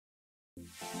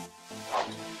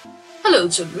Hello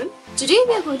children, today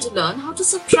we are going to learn how to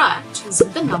subtract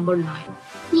using the number line.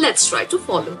 Let's try to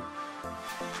follow.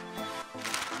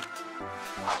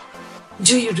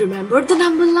 Do you remember the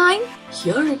number line?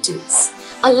 Here it is.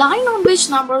 A line on which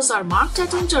numbers are marked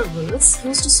at intervals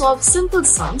used to solve simple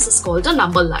sums is called a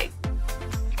number line.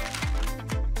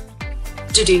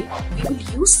 Today, we will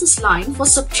use this line for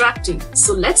subtracting.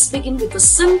 So let's begin with a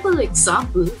simple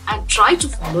example and try to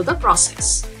follow the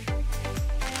process.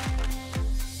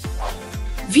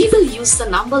 We will use the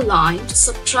number line to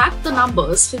subtract the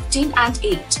numbers 15 and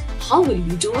 8. How will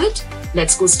we do it?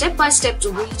 Let's go step by step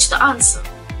to reach the answer.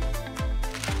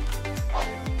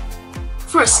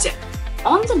 First step,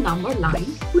 on the number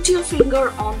line, put your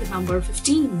finger on the number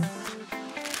 15.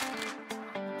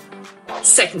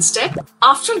 Second step,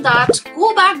 after that,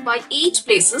 go back by 8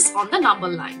 places on the number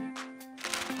line.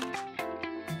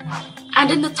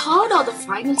 And in the third or the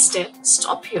final step,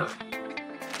 stop here.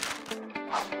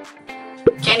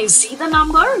 Can you see the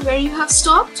number where you have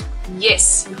stopped?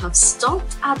 Yes, you have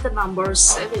stopped at the number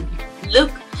 7.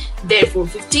 Look, therefore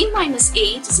 15 minus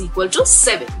 8 is equal to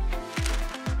 7.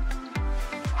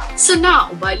 So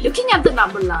now, by looking at the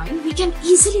number line, we can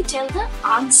easily tell the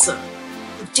answer.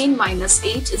 15 minus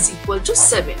 8 is equal to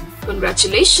 7.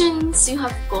 Congratulations, you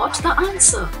have got the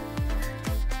answer.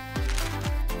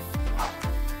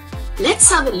 Let's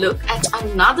have a look at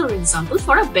another example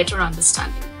for a better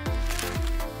understanding.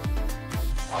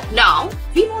 Now,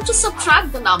 we want to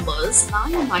subtract the numbers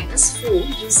 9 minus 4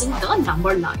 using the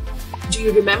number line. Do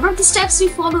you remember the steps we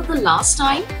followed the last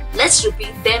time? Let's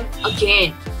repeat them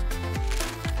again.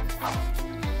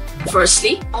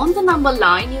 Firstly, on the number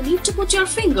line, you need to put your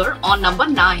finger on number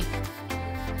 9.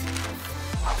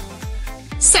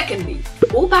 Secondly,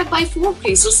 go back by 4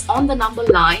 places on the number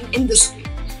line in this way.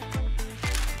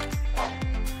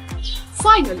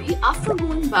 Finally, after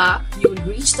going back, you will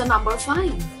reach the number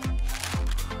 5.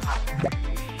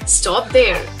 Stop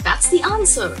there. That's the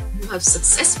answer. You have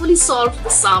successfully solved the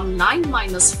sum 9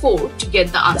 minus 4 to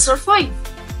get the answer 5.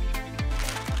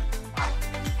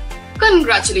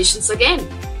 Congratulations again.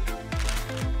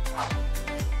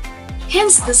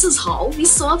 Hence, this is how we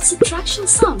solve subtraction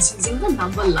sums using the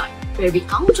number line, where we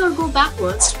count or go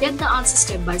backwards to get the answer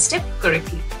step by step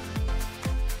correctly.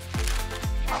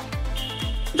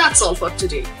 That's all for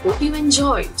today. Hope you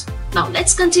enjoyed. Now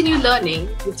let's continue learning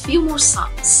with few more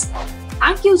sums.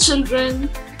 Thank you, children.